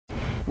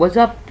What's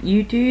up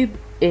YouTube,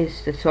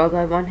 is the Soul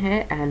Guy 1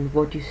 here, and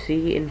what you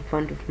see in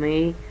front of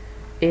me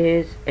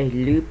is a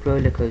loop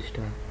roller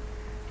coaster.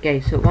 Okay,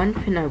 so one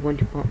thing I want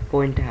to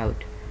point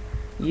out,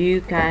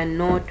 you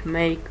cannot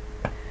make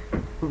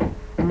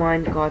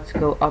minecarts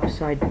go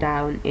upside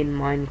down in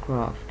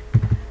Minecraft.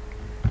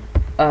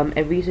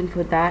 A reason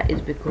for that is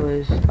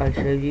because I'll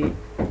show you.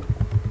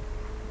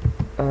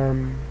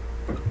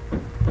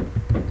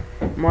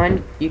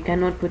 You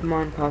cannot put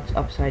minecarts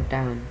upside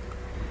down.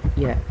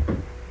 Yeah.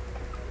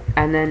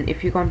 And then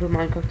if you can't put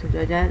minecarts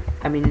upside down,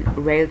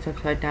 rails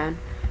upside down,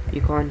 you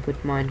can't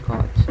put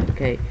minecarts.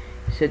 Okay,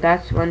 so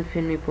that's one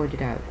thing we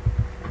pointed out.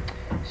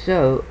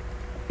 So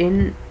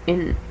in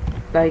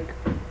like,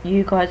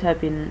 you guys have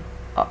been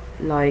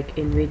like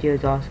in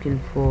videos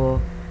asking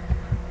for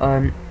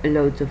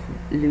loads of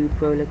loop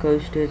roller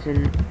coasters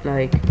and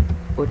like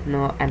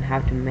whatnot, and how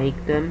to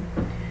make them.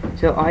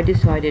 So I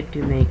decided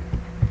to make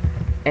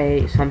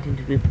something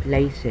to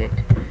replace it.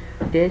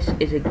 This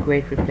is a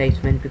great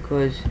replacement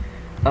because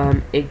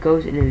it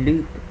goes in a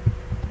loop.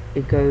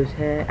 It goes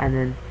here, and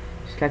then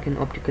it's like an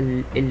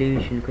optical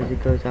illusion because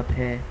it goes up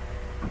here.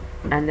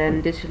 And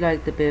then this is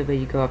like the bit where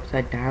you go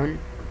upside down,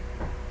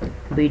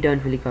 but you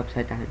don't really go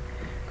upside down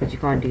because you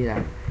can't do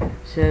that.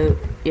 So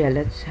yeah,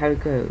 let's have it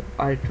go.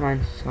 I'll try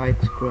and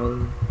side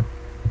scroll.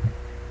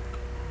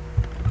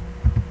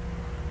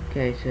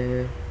 Okay,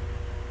 so,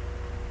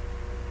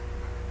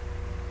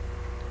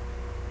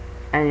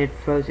 and it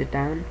throws it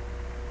down.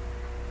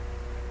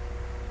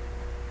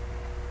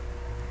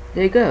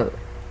 There you go,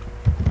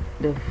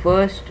 the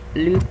first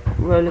loop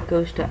roller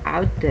coaster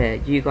out there.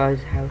 You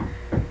guys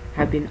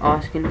have been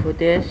asking for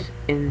this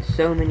in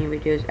so many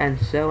videos, and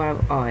so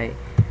have I.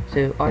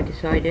 So I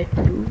decided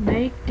to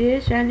make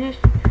this, and it's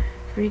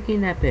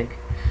freaking epic.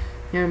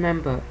 Now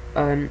remember,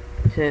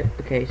 so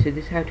this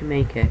is how to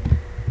make it.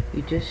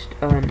 You just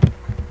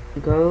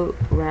go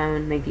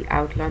around, make the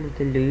outline of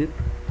the loop,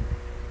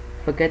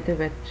 forget the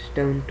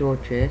redstone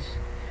torches,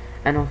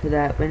 and after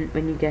that,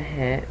 when you get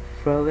here,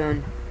 throw it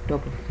on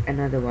top of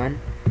another one,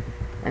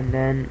 and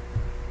then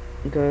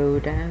go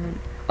down.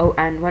 Oh,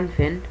 and one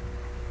thing,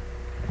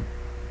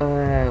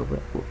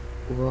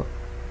 what?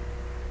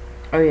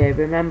 Oh yeah,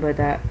 remember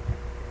that.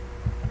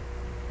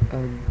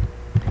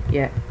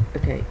 Yeah,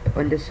 okay.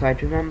 On this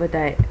side, remember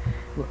that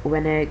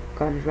when it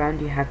comes round,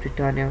 you have to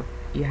turn it.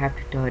 You have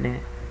to turn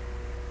it,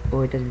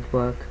 or it doesn't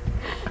work.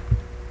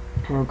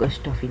 Oh, I've got a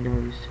stuffy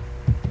nose.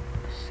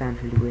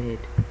 Sounds really weird.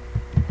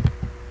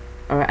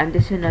 Alright, and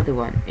this is another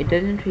one. It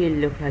doesn't really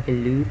look like a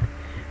loop,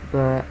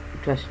 but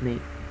trust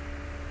me,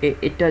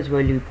 it does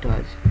what a loop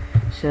does.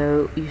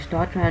 So you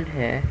start around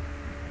here,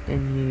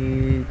 then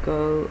you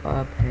go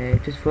up here,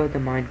 just follow the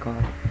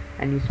minecart,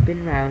 and you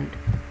spin round,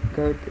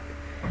 and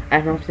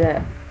after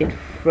that, it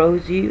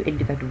throws you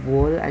into that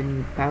wall, and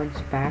you bounce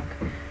back,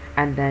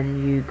 and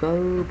then you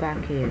go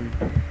back in.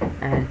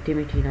 And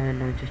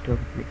Timmy9 just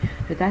talking to me.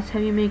 So that's how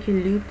you make a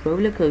loop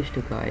roller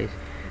coaster, guys.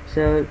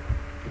 So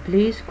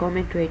please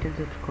comment, rate and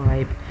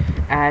subscribe,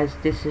 as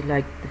this is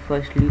like the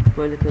first loop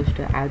roller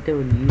coaster out there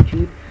on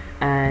YouTube.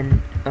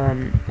 And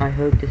I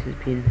hope this has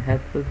been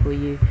helpful for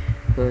you,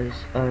 because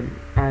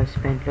I've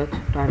spent lots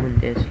of time on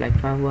this, like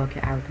trying to work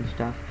it out and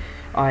stuff.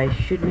 I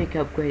should make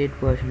an upgraded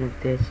version of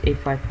this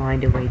if I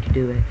find a way to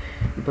do it,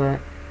 but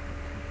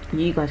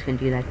you guys can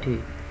do that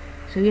too.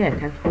 So yeah,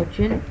 thanks for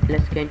watching.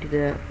 Let's get into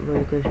the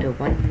roller coaster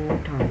one more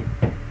time,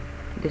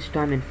 this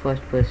time in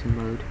first person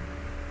mode.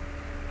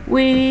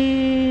 Whee!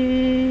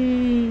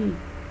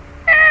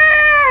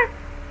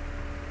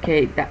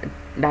 Okay,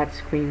 that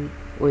scream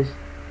was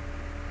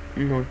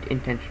not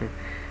intentional.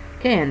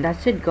 Okay, and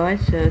that's it,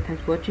 guys. So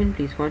thanks for watching.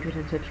 Please comment, rate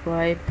and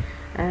subscribe,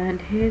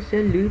 and here's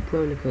a loop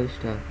roller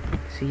coaster.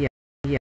 See ya.